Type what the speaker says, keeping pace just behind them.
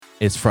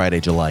It's Friday,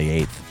 July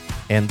 8th,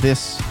 and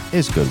this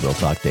is Goodwill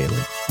Talk Daily.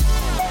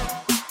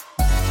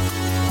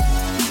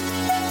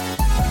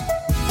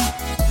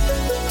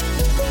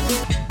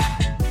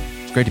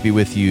 It's great to be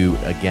with you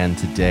again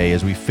today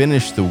as we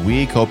finish the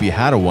week. Hope you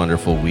had a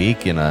wonderful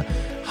week in a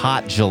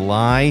hot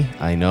July.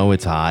 I know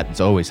it's hot.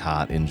 It's always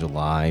hot in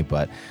July,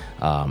 but,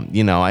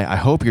 I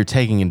hope you're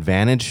taking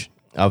advantage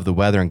of the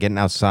weather and getting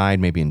outside,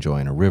 maybe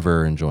enjoying a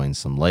river, enjoying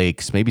some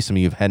lakes. Maybe some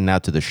of you heading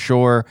out to the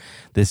shore.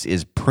 This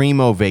is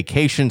primo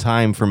vacation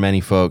time for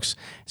many folks.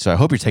 So I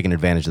hope you're taking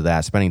advantage of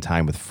that, spending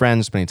time with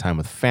friends, spending time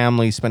with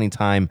family, spending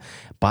time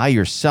by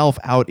yourself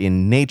out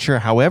in nature.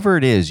 However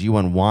it is you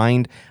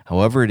unwind,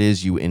 however it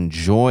is you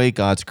enjoy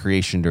God's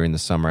creation during the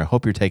summer. I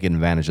hope you're taking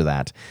advantage of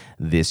that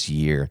this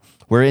year.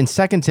 We're in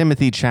 2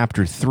 Timothy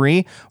chapter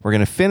 3. We're going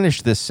to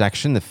finish this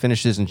section that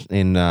finishes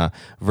in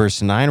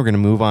verse 9. We're going to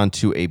move on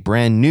to a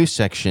brand new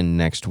section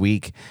next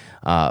week.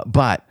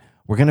 But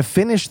we're going to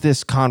finish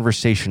this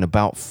conversation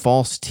about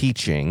false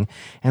teaching,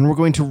 and we're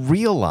going to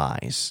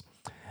realize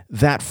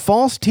that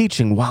false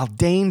teaching, while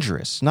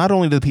dangerous, not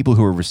only to the people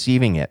who are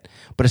receiving it,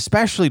 but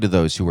especially to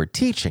those who are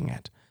teaching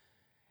it,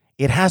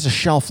 it has a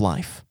shelf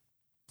life.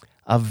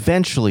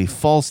 Eventually,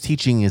 false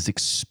teaching is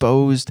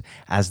exposed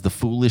as the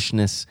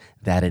foolishness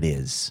that it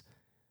is.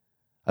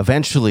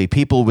 Eventually,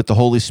 people with the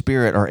Holy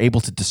Spirit are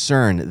able to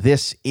discern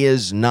this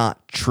is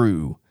not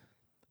true.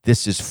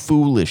 This is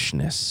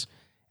foolishness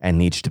and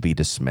needs to be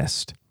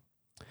dismissed.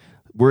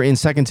 We're in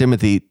 2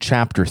 Timothy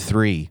chapter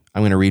 3.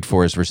 I'm going to read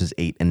for us verses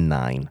 8 and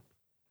 9.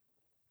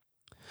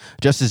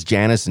 Just as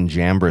Jannes and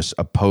Jambres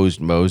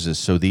opposed Moses,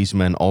 so these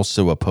men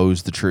also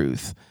oppose the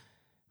truth.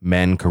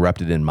 Men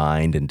corrupted in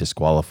mind and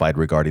disqualified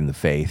regarding the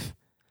faith.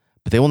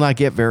 But they will not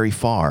get very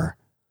far,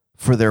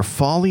 for their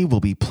folly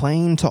will be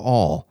plain to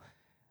all,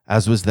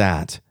 as was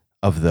that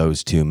of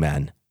those two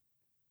men.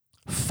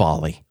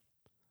 Folly.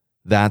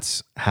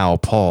 That's how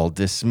Paul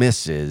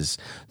dismisses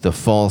the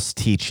false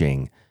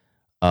teaching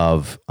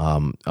of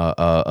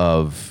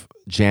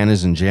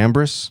Jannes and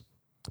Jambres,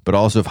 but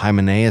also of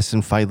Hymenaeus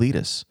and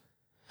Philetus.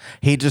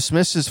 He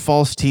dismisses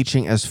false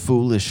teaching as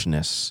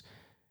foolishness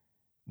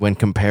when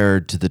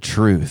compared to the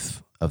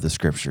truth of the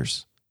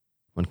Scriptures,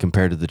 when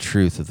compared to the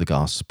truth of the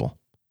gospel.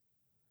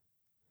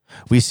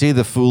 We see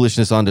the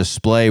foolishness on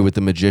display with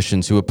the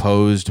magicians who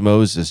opposed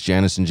Moses,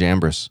 Jannes and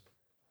Jambres.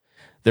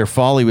 Their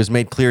folly was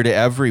made clear to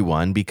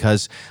everyone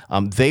because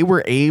they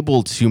were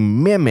able to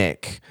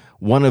mimic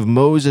one of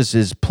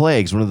Moses'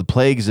 plagues, one of the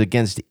plagues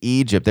against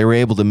Egypt. They were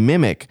able to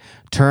mimic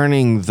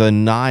turning the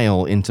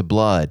Nile into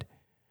blood.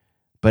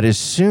 But as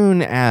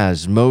soon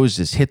as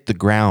Moses hit the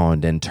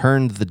ground and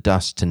turned the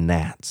dust to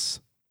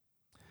gnats,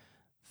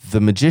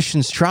 the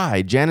magicians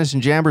tried. Jannes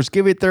and Jambres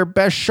gave it their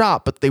best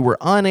shot, but they were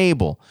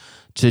unable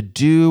to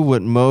do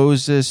what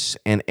Moses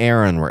and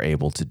Aaron were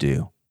able to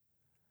do.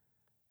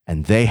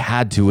 And they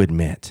had to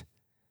admit,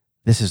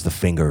 this is the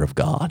finger of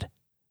God.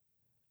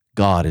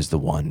 God is the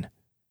one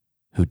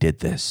who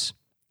did this.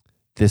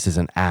 This is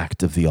an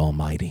act of the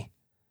Almighty.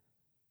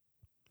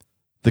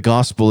 The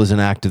gospel is an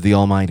act of the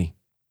Almighty.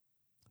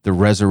 The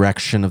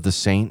resurrection of the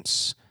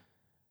saints,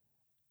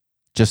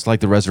 just like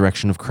the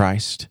resurrection of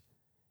Christ,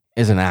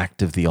 is an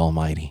act of the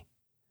Almighty.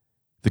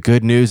 The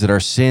good news that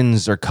our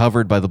sins are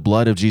covered by the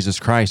blood of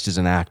Jesus Christ is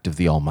an act of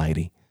the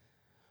Almighty.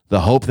 The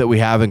hope that we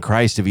have in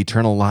Christ of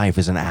eternal life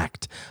is an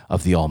act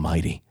of the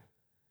Almighty.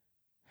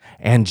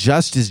 And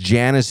just as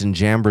Jannes and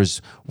Jambres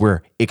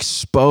were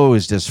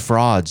exposed as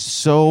frauds,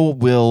 so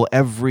will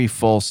every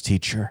false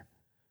teacher.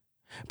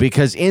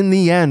 Because in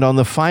the end, on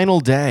the final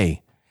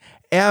day,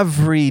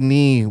 every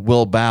knee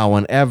will bow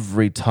and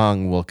every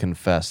tongue will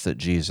confess that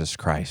Jesus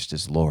Christ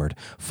is Lord.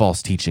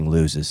 False teaching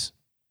loses.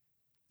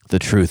 The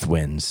truth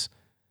wins.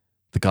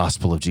 The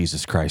gospel of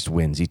Jesus Christ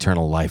wins.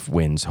 Eternal life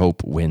wins.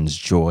 Hope wins.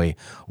 Joy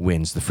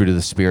wins. The fruit of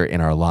the Spirit in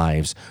our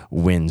lives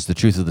wins. The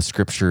truth of the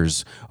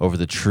Scriptures over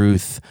the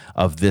truth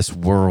of this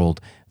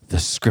world. The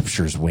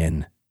Scriptures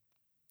win.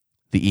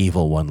 The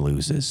evil one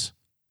loses.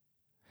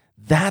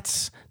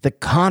 That's the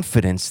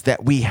confidence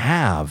that we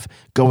have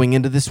going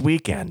into this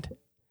weekend.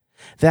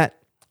 That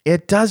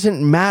it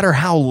doesn't matter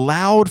how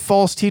loud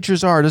false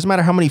teachers are. It doesn't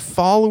matter how many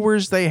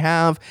followers they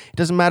have. It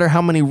doesn't matter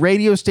how many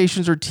radio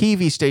stations or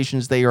TV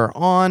stations they are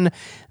on.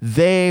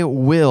 They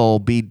will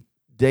be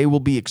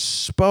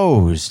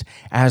exposed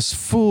as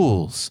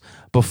fools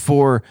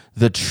before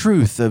the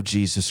truth of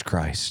Jesus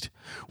Christ,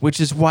 which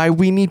is why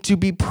we need to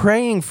be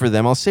praying for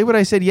them. I'll say what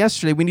I said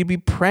yesterday. We need to be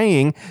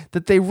praying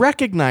that they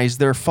recognize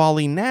their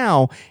folly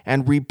now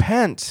and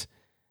repent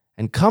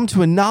and come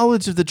to a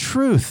knowledge of the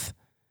truth,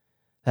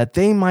 that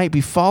they might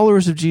be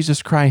followers of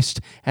Jesus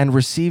Christ and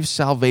receive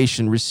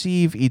salvation,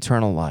 receive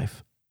eternal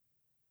life.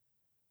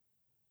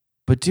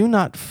 But do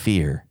not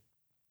fear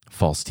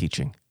false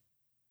teaching.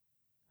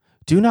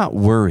 Do not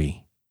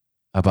worry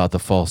about the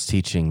false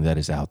teaching that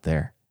is out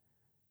there.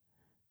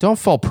 Don't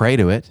fall prey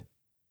to it.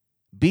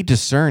 Be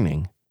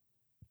discerning,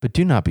 but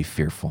do not be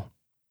fearful.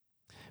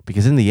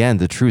 Because in the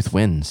end, the truth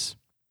wins.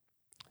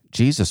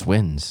 Jesus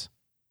wins.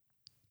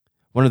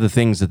 One of the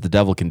things that the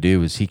devil can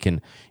do is he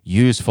can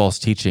use false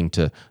teaching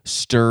to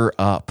stir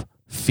up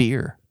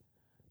fear.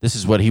 This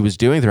is what he was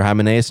doing through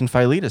Hymenaeus and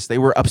Philetus. They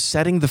were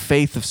upsetting the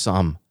faith of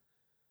some.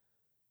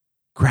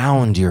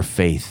 Ground your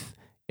faith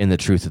in the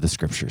truth of the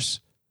scriptures.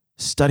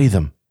 Study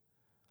them.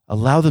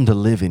 Allow them to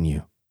live in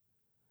you.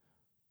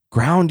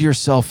 Ground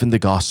yourself in the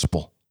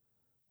gospel.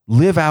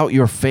 Live out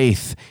your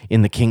faith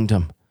in the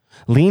kingdom.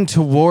 Lean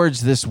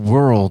towards this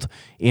world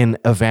in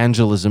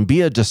evangelism.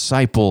 Be a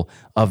disciple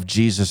of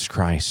Jesus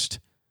Christ.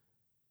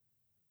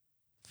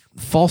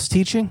 False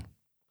teaching,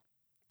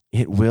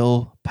 it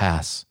will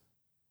pass.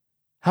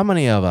 How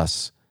many of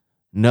us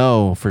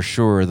know for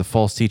sure the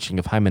false teaching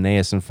of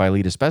Hymenaeus and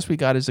Philetus? Best we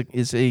got is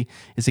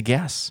a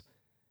guess.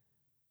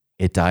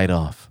 It died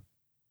off.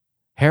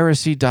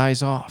 Heresy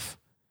dies off.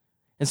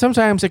 And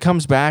sometimes it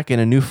comes back in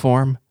a new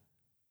form,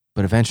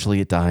 but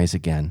eventually it dies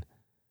again.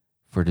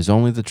 For it is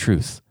only the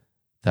truth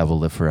that will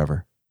live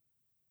forever.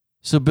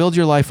 So build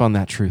your life on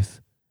that truth.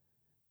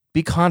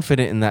 Be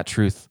confident in that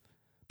truth.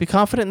 Be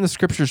confident in the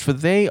scriptures, for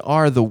they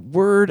are the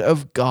word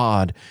of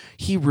God.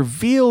 He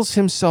reveals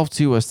himself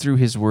to us through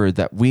his word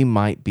that we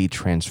might be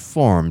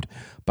transformed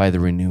by the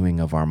renewing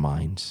of our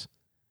minds.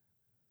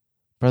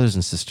 Brothers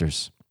and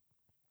sisters,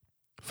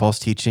 false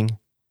teaching,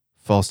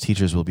 false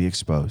teachers will be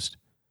exposed.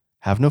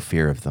 Have no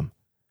fear of them.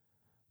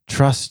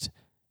 Trust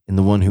in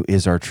the one who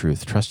is our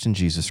truth. Trust in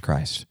Jesus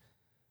Christ,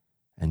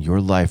 and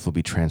your life will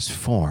be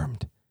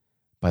transformed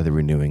by the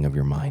renewing of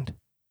your mind.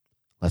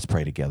 Let's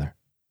pray together.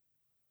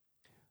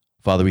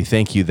 Father, we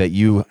thank you that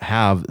you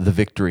have the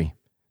victory,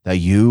 that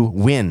you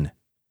win,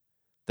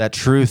 that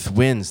truth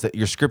wins, that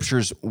your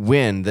scriptures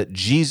win, that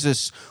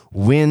Jesus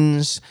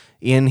wins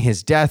in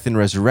his death and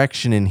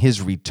resurrection, in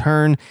his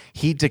return.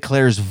 He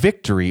declares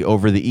victory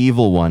over the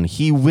evil one.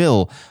 He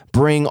will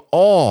bring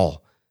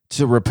all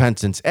to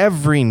repentance.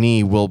 Every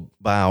knee will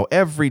bow.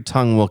 Every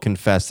tongue will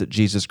confess that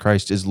Jesus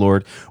Christ is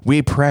Lord.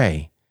 We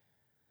pray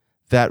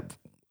that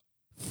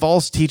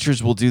false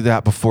teachers will do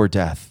that before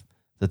death,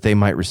 that they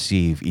might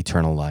receive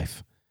eternal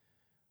life.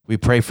 We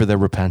pray for their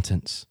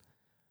repentance.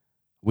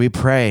 We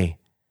pray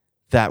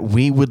that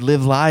we would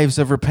live lives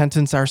of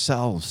repentance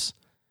ourselves,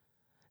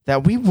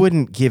 that we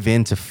wouldn't give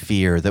in to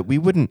fear, that we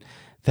wouldn't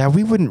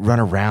run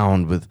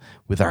around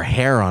with our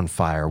hair on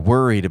fire,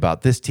 worried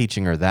about this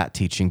teaching or that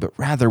teaching, but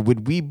rather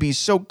would we be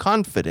so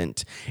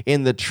confident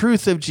in the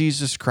truth of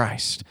Jesus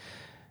Christ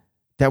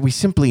that we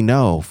simply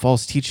know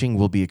false teaching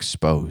will be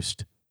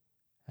exposed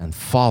and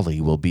folly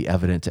will be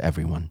evident to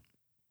everyone.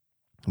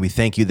 We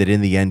thank you that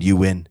in the end you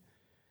win.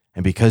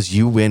 And because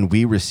you win,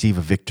 we receive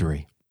a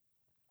victory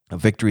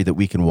that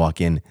we can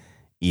walk in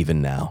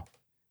even now.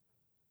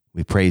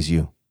 We praise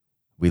you,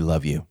 we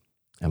love you,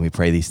 and we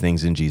pray these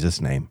things in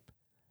Jesus' name.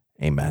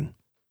 Amen.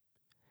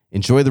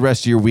 Enjoy the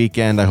rest of your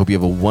weekend. I hope you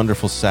have a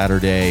wonderful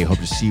Saturday. Hope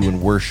to see you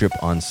in worship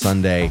on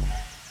Sunday.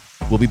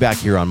 We'll be back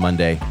here on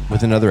Monday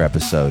with another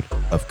episode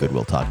of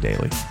Goodwill Talk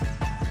Daily.